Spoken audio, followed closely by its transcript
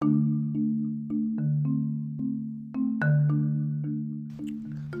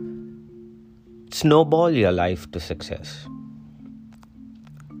Snowball your life to success.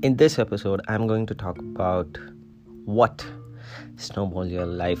 In this episode, I'm going to talk about what snowball your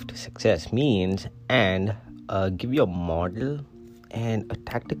life to success means and give you a model and a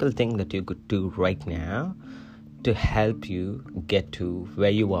tactical thing that you could do right now to help you get to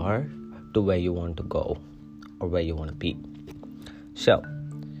where you are to where you want to go or where you want to be. So,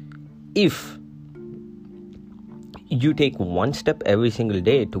 if you take one step every single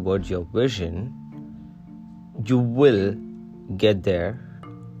day towards your vision, you will get there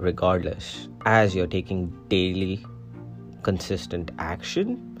regardless, as you're taking daily consistent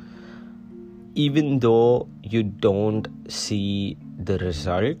action. Even though you don't see the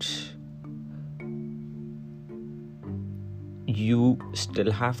results, you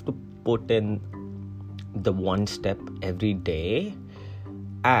still have to put in the one step every day,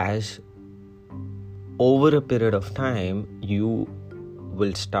 as over a period of time you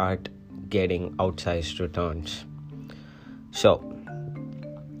will start getting outsized returns. So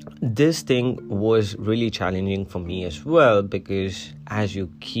this thing was really challenging for me as well, because as you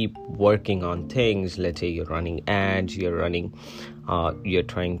keep working on things, let's say you're running ads, you're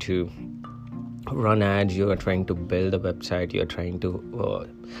trying to run ads, you're trying to build a website, you're trying to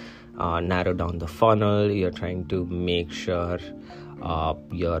narrow down the funnel, you're trying to make sure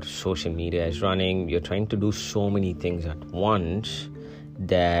your social media is running, you're trying to do so many things at once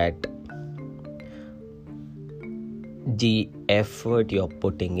that the effort you're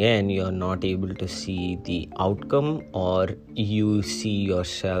putting in, you're not able to see the outcome, or you see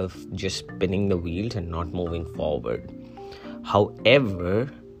yourself just spinning the wheels and not moving forward. However,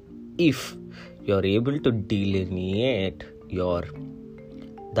 if you're able to delineate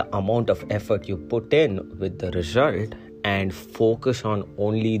the amount of effort you put in with the result and focus on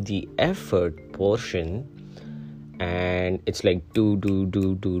only the effort portion, and it's like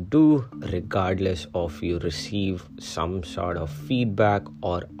do regardless of you receive some sort of feedback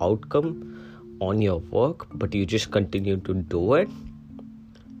or outcome on your work, but you just continue to do it.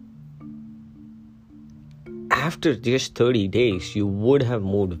 After just 30 days, you would have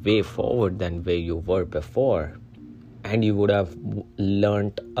moved way forward than where you were before, and you would have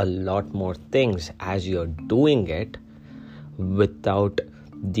learned a lot more things as you're doing it without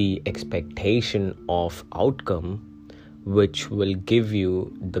the expectation of outcome, which will give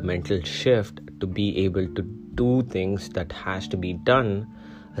you the mental shift to be able to do things that has to be done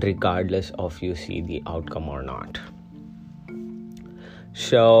regardless of you see the outcome or not.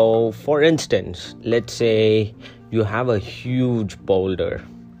 So for instance, let's say you have a huge boulder,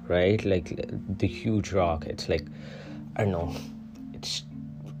 right? Like the huge rock. It's like, I don't know, it's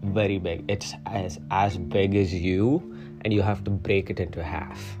very big. It's as big as you, and you have to break it into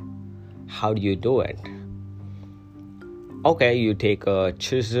half. How do you do it? Okay, you take a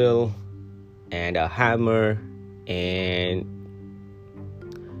chisel and a hammer, and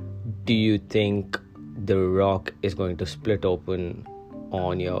do you think the rock is going to split open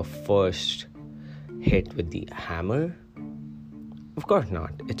on your first hit with the hammer? Of course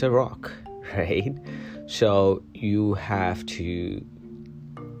not. It's a rock, right? So you have to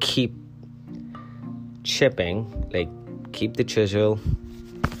keep chipping, like keep the chisel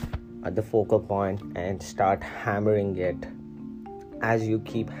at the focal point and start hammering it. As you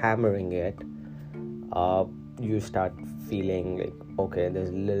keep hammering it, you start feeling like, okay, there's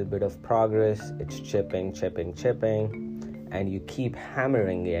a little bit of progress. It's chipping, and you keep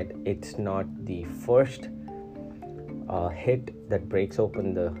hammering it. It's not the first hit that breaks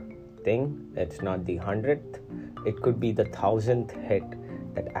open the thing. It's not the 100th. It could be the 1000th hit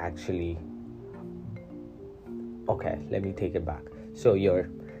that actually... Okay, let me take it back. So you're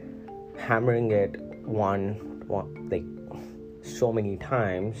hammering it one like so many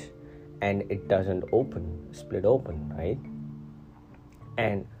times, and it doesn't split open, right?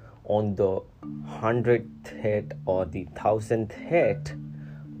 And on the 100th hit or the 1000th hit,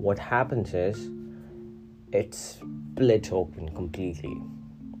 what happens is it splits open completely.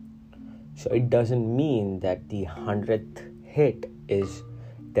 So it doesn't mean that the 100th hit is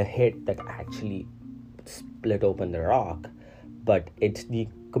the hit that actually split open the rock, but it's the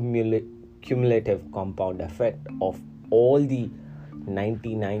cumulative compound effect of all the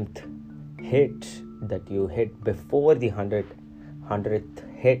 99th hits that you hit before the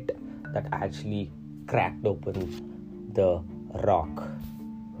 100th hit that actually cracked open the rock,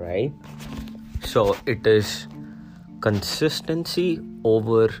 right? So it is consistency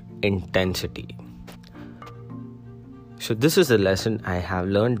over intensity. So this is a lesson I have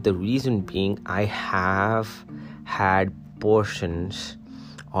learned. The reason being, I have had portions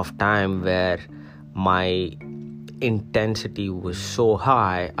of time where my intensity was so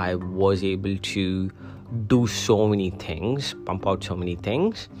high, I was able to do so many things, pump out so many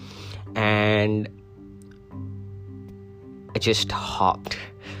things, and I just hopped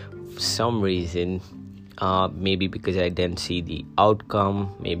for some reason. Maybe because I didn't see the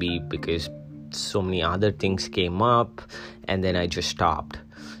outcome, maybe because so many other things came up, and then I just stopped.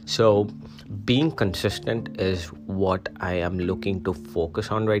 So being consistent is what I am looking to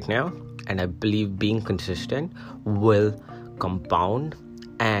focus on right now, and I believe being consistent will compound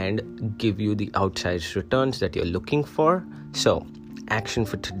and give you the outsized returns that you're looking for. So action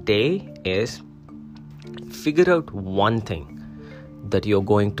for today is figure out one thing that you're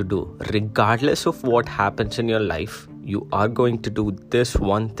going to do. Regardless of what happens in your life, you are going to do this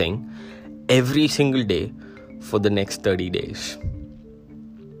one thing every single day for the next 30 days.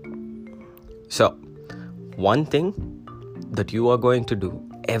 So, one thing that you are going to do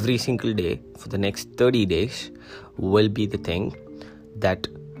every single day for the next 30 days will be the thing that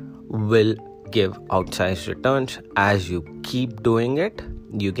will give outsized returns. As you keep doing it,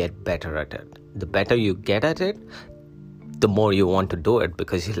 you get better at it. The better you get at it, the more you want to do it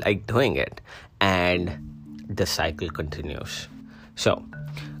because you like doing it, and the cycle continues. So,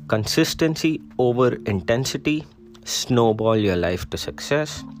 consistency over intensity, snowball your life to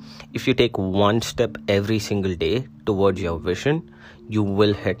success. If you take one step every single day towards your vision, you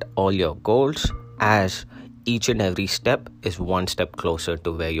will hit all your goals, as each and every step is one step closer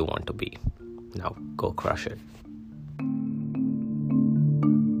to where you want to be. Now, go crush it.